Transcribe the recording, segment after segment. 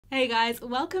Hey guys,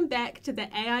 welcome back to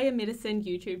the AI in Medicine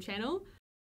YouTube channel.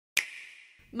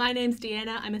 My name's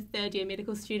Deanna, I'm a third year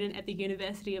medical student at the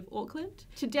University of Auckland.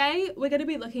 Today we're going to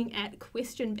be looking at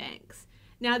question banks.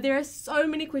 Now there are so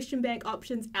many question bank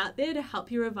options out there to help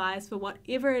you revise for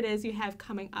whatever it is you have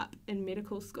coming up in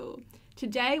medical school.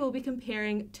 Today we'll be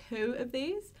comparing two of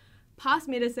these,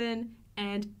 Passmedicine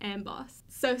and AMBOSS.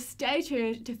 So stay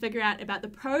tuned to figure out about the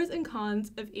pros and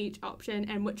cons of each option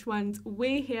and which ones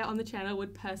we here on the channel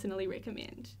would personally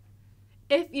recommend.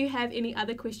 If you have any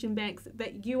other question banks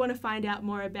that you want to find out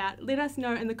more about, let us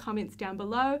know in the comments down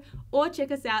below or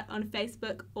check us out on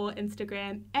Facebook or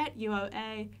Instagram at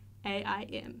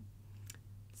UOA-AIM.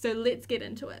 So let's get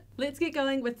into it. Let's get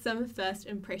going with some first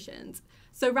impressions.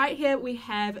 So right here we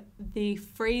have the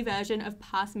free version of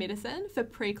Passmedicine for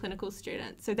preclinical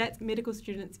students. So that's medical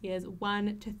students years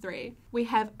 1 to 3. We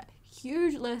have a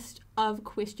huge list of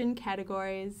question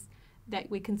categories that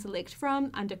we can select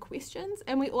from under questions,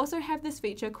 and we also have this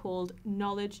feature called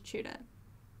Knowledge Tutor.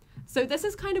 So this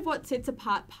is kind of what sets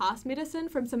apart Passmedicine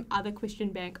from some other question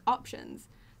bank options.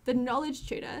 The Knowledge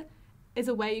Tutor is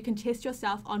a way you can test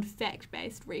yourself on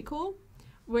fact-based recall,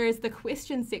 whereas the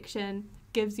question section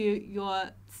gives you your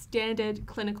standard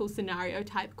clinical scenario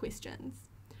type questions.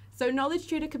 So Knowledge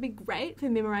Tutor could be great for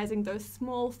memorizing those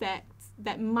small facts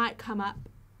that might come up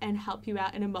and help you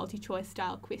out in a multi-choice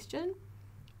style question,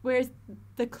 whereas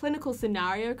the clinical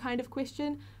scenario kind of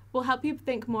question will help you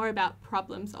think more about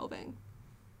problem solving.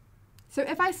 So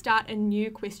if I start a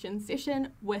new question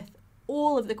session with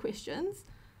all of the questions,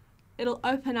 it'll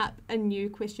open up a new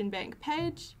question bank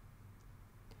page.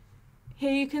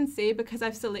 Here you can see, because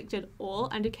I've selected all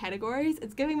under categories,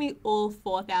 it's giving me all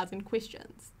 4,000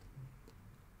 questions.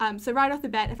 So right off the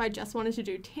bat, if I just wanted to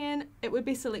do 10, it would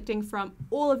be selecting from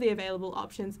all of the available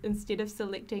options instead of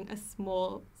selecting a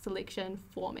small selection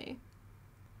for me.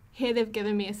 Here they've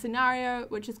given me a scenario,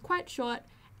 which is quite short,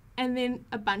 and then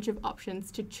a bunch of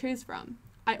options to choose from.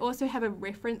 I also have a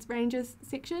reference ranges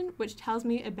section, which tells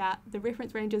me about the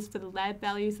reference ranges for the lab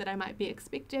values that I might be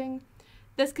expecting.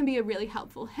 This can be a really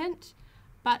helpful hint,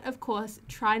 but of course,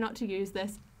 try not to use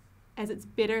this, as it's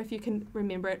better if you can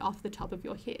remember it off the top of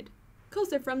your head. Cool,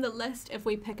 so from the list, if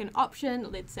we pick an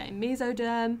option, let's say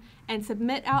mesoderm, and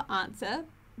submit our answer,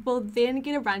 we'll then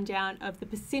get a rundown of the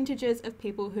percentages of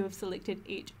people who have selected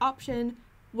each option,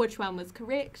 which one was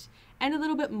correct, and a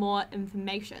little bit more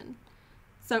information.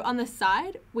 So on the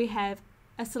side, we have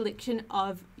a selection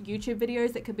of YouTube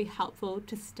videos that could be helpful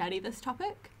to study this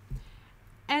topic.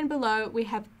 And below, we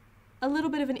have a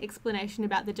little bit of an explanation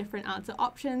about the different answer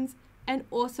options, and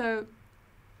also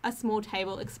a small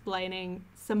table explaining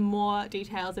some more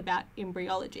details about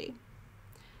embryology.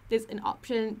 There's an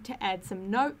option to add some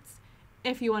notes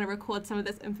if you want to record some of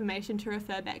this information to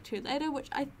refer back to later, which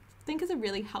I think is a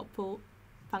really helpful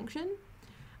function.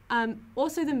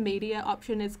 Also, the media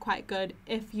option is quite good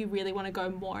if you really want to go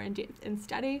more in depth in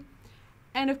study.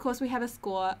 And of course, we have a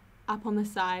score up on the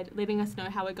side letting us know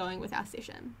how we're going with our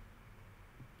session.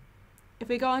 If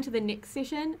we go on to the next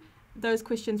session, those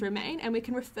questions remain, and we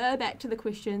can refer back to the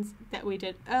questions that we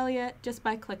did earlier just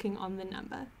by clicking on the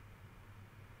number.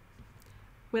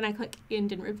 When I click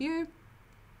End and Review,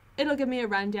 it'll give me a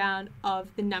rundown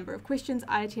of the number of questions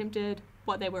I attempted,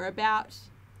 what they were about,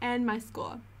 and my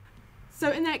score. So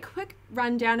in that quick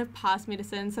rundown of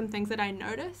Passmedicine, some things that I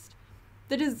noticed.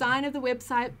 The design of the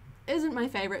website isn't my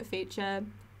favorite feature.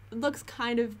 It looks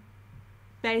kind of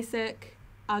basic,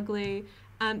 ugly.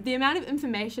 The amount of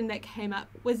information that came up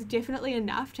was definitely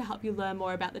enough to help you learn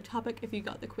more about the topic if you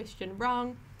got the question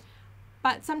wrong.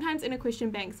 But sometimes in a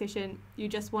question bank session, you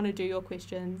just want to do your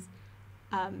questions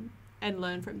and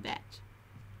learn from that.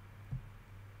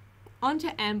 On to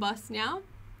AMBOSS now.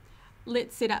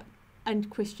 Let's set up a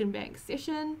question bank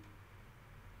session.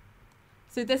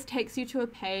 So this takes you to a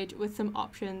page with some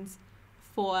options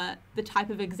for the type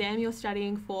of exam you're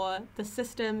studying for, the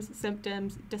systems,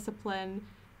 symptoms, discipline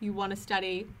you want to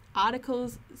study,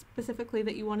 articles specifically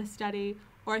that you want to study,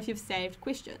 or if you've saved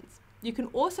questions. You can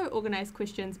also organize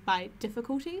questions by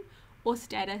difficulty or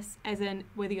status, as in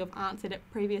whether you've answered it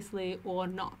previously or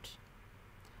not.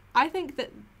 I think that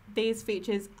these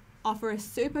features offer a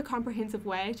super comprehensive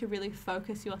way to really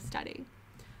focus your study.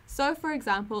 So for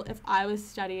example, if I was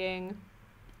studying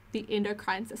the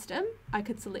endocrine system, I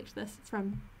could select this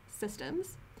from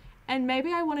systems, and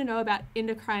maybe I want to know about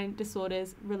endocrine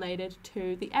disorders related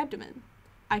to the abdomen.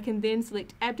 I can then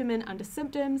select abdomen under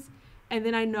symptoms, and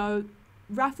then I know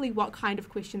roughly what kind of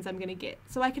questions I'm going to get,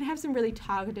 so I can have some really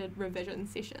targeted revision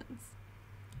sessions.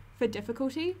 For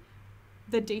difficulty,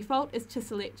 the default is to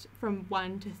select from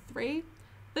 1 to 3.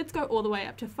 Let's go all the way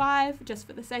up to 5 just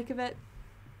for the sake of it.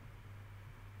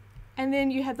 And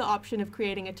then you have the option of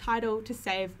creating a title to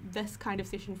save this kind of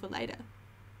session for later.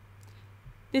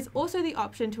 There's also the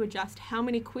option to adjust how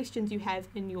many questions you have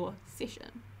in your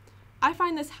session. I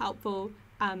find this helpful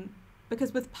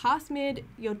because with Passmed,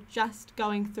 you're just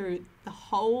going through the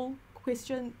whole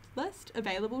question list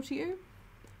available to you.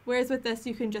 Whereas with this,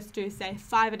 you can just do, say,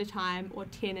 5 at a time or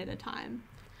 10 at a time.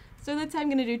 So let's say I'm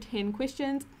going to do 10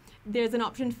 questions. There's an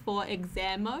option for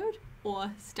exam mode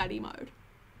or study mode.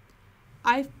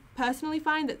 I personally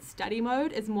find that study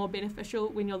mode is more beneficial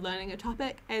when you're learning a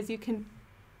topic, as you can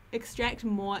extract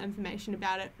more information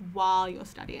about it while you're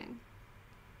studying.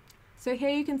 So here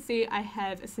you can see I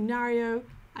have a scenario,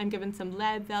 I'm given some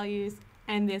lab values,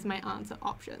 and there's my answer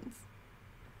options.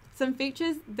 Some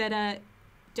features that are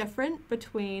different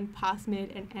between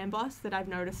Passmed and AMBOSS that I've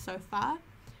noticed so far.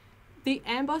 The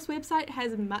AMBOSS website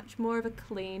has much more of a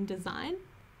clean design.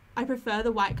 I prefer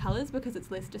the white colours because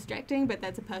it's less distracting, but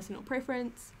that's a personal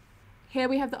preference. Here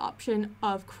we have the option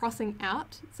of crossing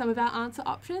out some of our answer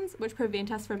options, which prevent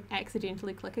us from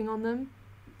accidentally clicking on them.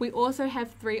 We also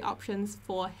have 3 options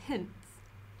for hints.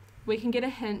 We can get a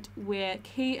hint where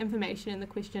key information in the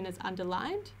question is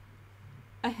underlined,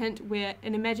 a hint where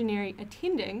an imaginary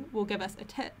attending will give us a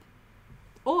tip,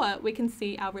 or we can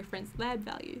see our reference lab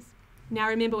values. Now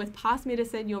remember, with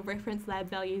Passmedicine, your reference lab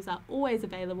values are always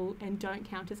available and don't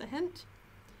count as a hint.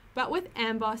 But with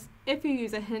AMBOSS, if you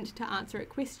use a hint to answer a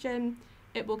question,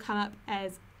 it will come up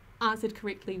as answered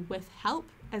correctly with help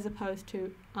as opposed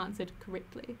to answered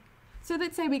correctly. So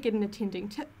let's say we get an attending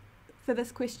tip for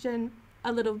this question.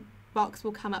 A little box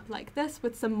will come up like this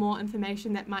with some more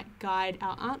information that might guide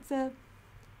our answer.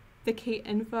 The key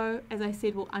info, as I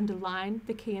said, will underline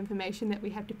the key information that we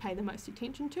have to pay the most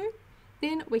attention to.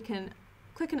 Then we can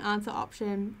click an answer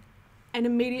option and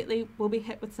immediately we'll be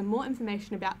hit with some more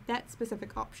information about that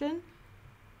specific option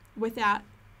without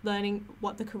learning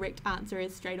what the correct answer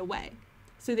is straight away.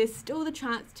 So there's still the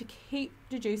chance to keep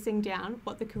deducing down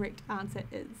what the correct answer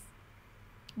is.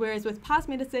 Whereas with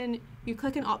Passmedicine, you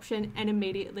click an option and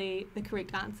immediately the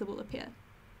correct answer will appear.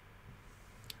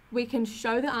 We can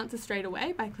show the answer straight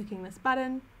away by clicking this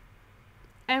button,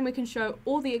 and we can show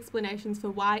all the explanations for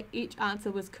why each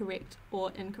answer was correct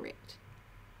or incorrect.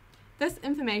 This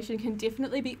information can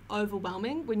definitely be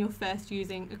overwhelming when you're first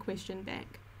using a question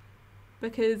bank,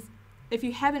 because if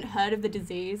you haven't heard of the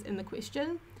disease in the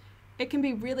question, it can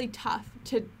be really tough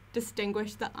to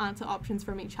distinguish the answer options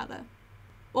from each other.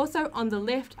 Also on the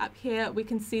left up here, we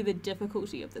can see the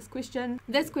difficulty of this question.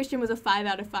 This question was a 5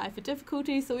 out of 5 for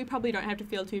difficulty, so we probably don't have to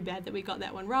feel too bad that we got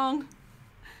that one wrong.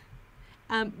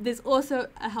 There's also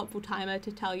a helpful timer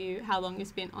to tell you how long you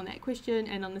spent on that question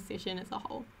and on the session as a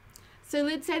whole. So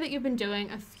let's say that you've been doing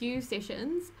a few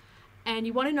sessions and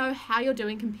you want to know how you're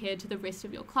doing compared to the rest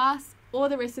of your class or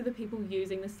the rest of the people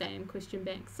using the same question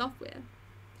bank software.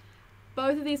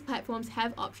 Both of these platforms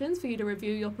have options for you to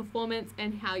review your performance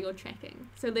and how you're tracking.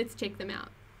 So let's check them out.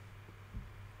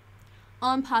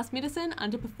 On Passmedicine,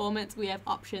 under Performance, we have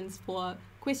options for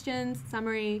questions,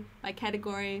 summary, by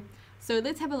category. So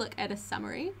let's have a look at a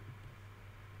summary.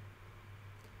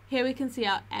 Here we can see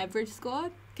our average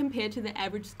score compared to the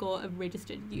average score of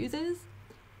registered users,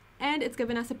 and it's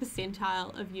given us a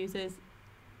percentile of users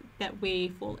that we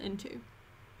fall into.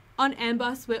 On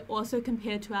AMBOSS, we're also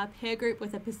compared to our peer group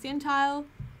with a percentile,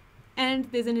 and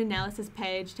there's an analysis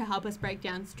page to help us break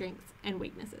down strengths and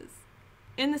weaknesses.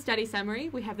 In the study summary,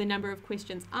 we have the number of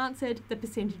questions answered, the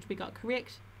percentage we got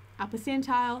correct, our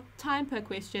percentile, time per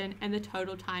question, and the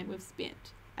total time we've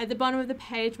spent. At the bottom of the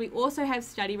page, we also have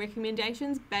study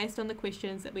recommendations based on the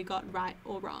questions that we got right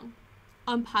or wrong.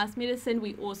 On Passmedicine,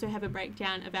 we also have a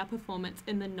breakdown of our performance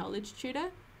in the Knowledge Tutor,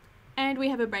 and we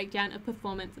have a breakdown of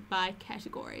performance by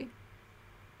category.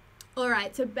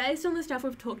 Alright, so based on the stuff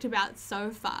we've talked about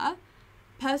so far,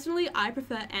 personally I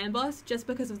prefer AMBOSS just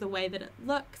because of the way that it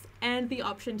looks and the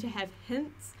option to have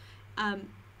hints.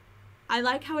 I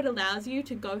like how it allows you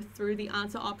to go through the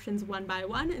answer options one by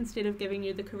one instead of giving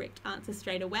you the correct answer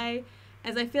straight away,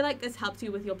 as I feel like this helps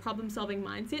you with your problem-solving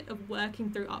mindset of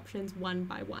working through options one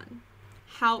by one.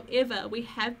 However, we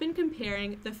have been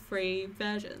comparing the free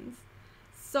versions.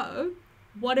 So,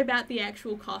 what about the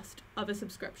actual cost of a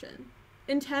subscription?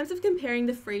 In terms of comparing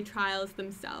the free trials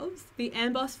themselves, the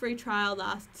AMBOSS free trial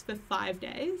lasts for 5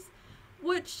 days,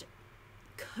 which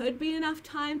could be enough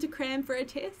time to cram for a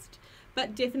test,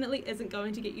 but definitely isn't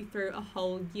going to get you through a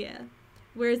whole year.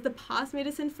 Whereas the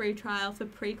Passmedicine free trial for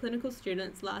preclinical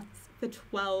students lasts for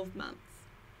 12 months,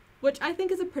 which I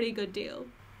think is a pretty good deal.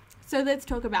 So let's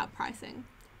talk about pricing.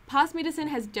 Passmedicine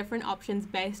has different options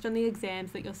based on the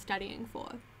exams that you're studying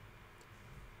for.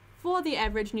 For the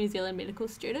average New Zealand medical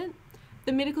student,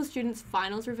 the medical student's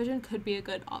finals revision could be a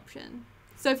good option.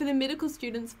 So for the medical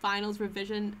student's finals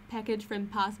revision package from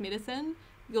Passmedicine,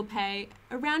 you'll pay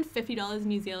around $50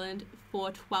 New Zealand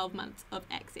for 12 months of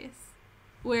access.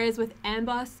 Whereas with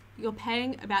AMBOSS, you're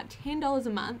paying about $10 a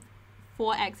month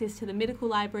for access to the medical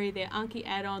library, their Anki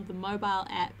add-on, the mobile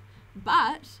app,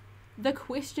 but the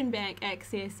question bank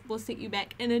access will set you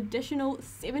back an additional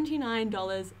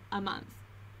 $79 a month,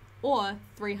 or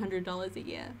 $300 a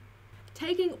year.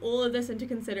 Taking all of this into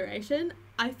consideration,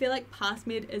 I feel like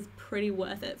Passmed is pretty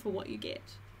worth it for what you get.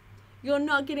 You're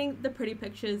not getting the pretty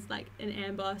pictures like in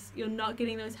AMBOSS, you're not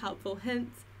getting those helpful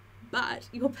hints, but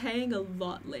you're paying a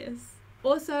lot less.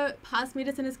 Also,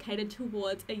 Passmedicine is catered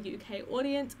towards a UK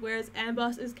audience, whereas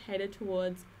AMBOSS is catered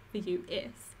towards the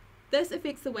US. This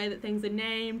affects the way that things are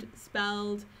named,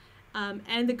 spelled,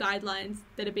 and the guidelines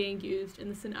that are being used in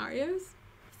the scenarios.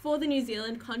 For the New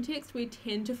Zealand context, we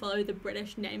tend to follow the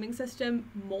British naming system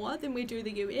more than we do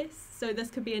the US, so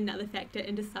this could be another factor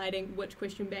in deciding which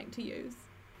question bank to use.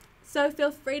 So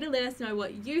feel free to let us know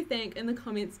what you think in the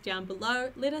comments down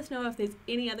below. Let us know if there's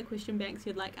any other question banks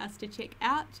you'd like us to check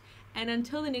out. And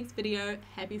until the next video,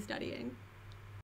 happy studying.